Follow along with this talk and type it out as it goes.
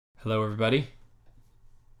Hello, everybody.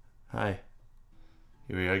 Hi.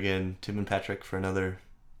 Here we are again, Tim and Patrick, for another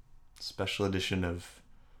special edition of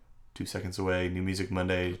 2 Seconds Away,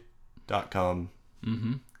 NewMusicMonday.com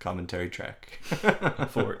commentary track.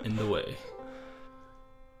 For In the Way.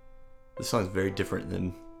 This song is very different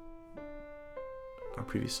than our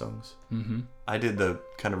previous songs. I did the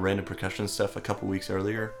kind of random percussion stuff a couple weeks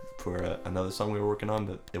earlier for another song we were working on,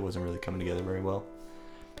 but it wasn't really coming together very well.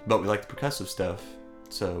 But we like the percussive stuff,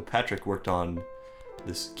 so Patrick worked on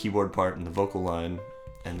this keyboard part and the vocal line,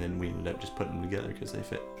 and then we ended up just putting them together because they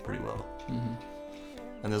fit pretty well.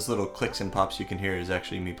 And those little clicks and pops you can hear is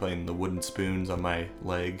actually me playing the wooden spoons on my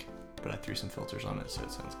leg, but I threw some filters on it so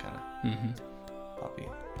it sounds kind of poppy.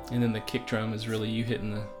 And then the kick drum is really you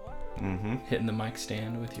hitting the mic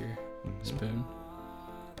stand with your spoon.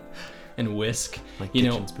 And whisk. Like you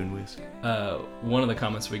kitchen know, spoon whisk. One of the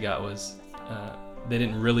comments we got was they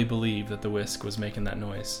didn't really believe that the whisk was making that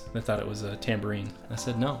noise. They thought it was a tambourine. I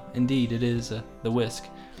said, no, indeed, it is the whisk.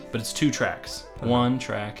 But it's 2 tracks. One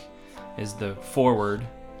track is the forward,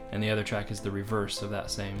 and the other track is the reverse of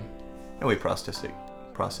that same. And we processed it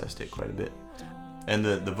quite a bit. And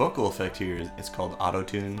the vocal effect here it's called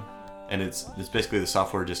auto-tune, and it's basically the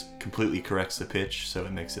software just completely corrects the pitch, so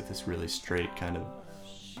it makes it this really straight kind of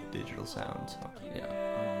digital sound. So. Yeah.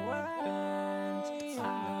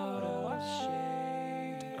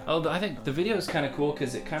 Oh, I think the video is kind of cool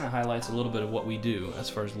because it kind of highlights a little bit of what we do as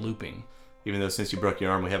far as looping. Even though since you broke your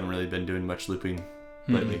arm, we haven't really been doing much looping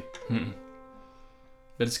lately.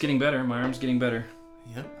 But it's getting better. My arm's getting better.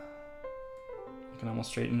 Yep. I can almost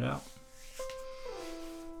straighten it out.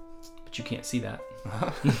 But you can't see that.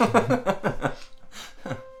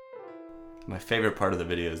 My favorite part of the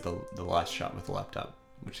video is the last shot with the laptop,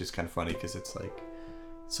 which is kind of funny because it's like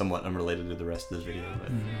somewhat unrelated to the rest of the video.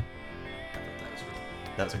 But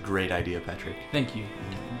that was a great idea, Patrick. Thank you.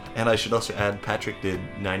 And I should also add, Patrick did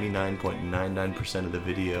 99.99% of the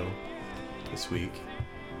video this week.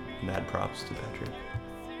 Mad props to Patrick.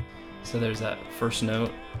 So there's that first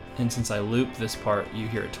note, and since I loop this part, you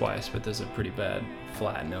hear it twice, but there's a pretty bad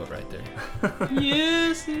flat note right there.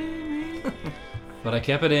 Yes, but I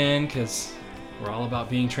kept it in because we're all about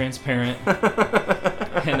being transparent,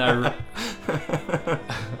 and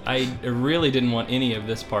I really didn't want any of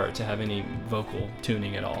this part to have any vocal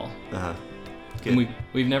tuning at all. Good. And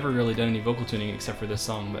we've never really done any vocal tuning except for this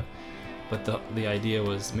song, but the idea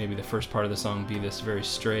was maybe the first part of the song be this very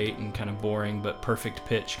straight and kind of boring but perfect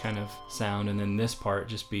pitch kind of sound, and then this part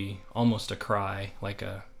just be almost a cry, like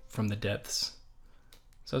a from the depths.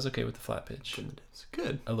 So I was okay with the flat pitch.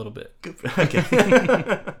 Good. A little bit. Good.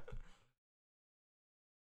 Okay.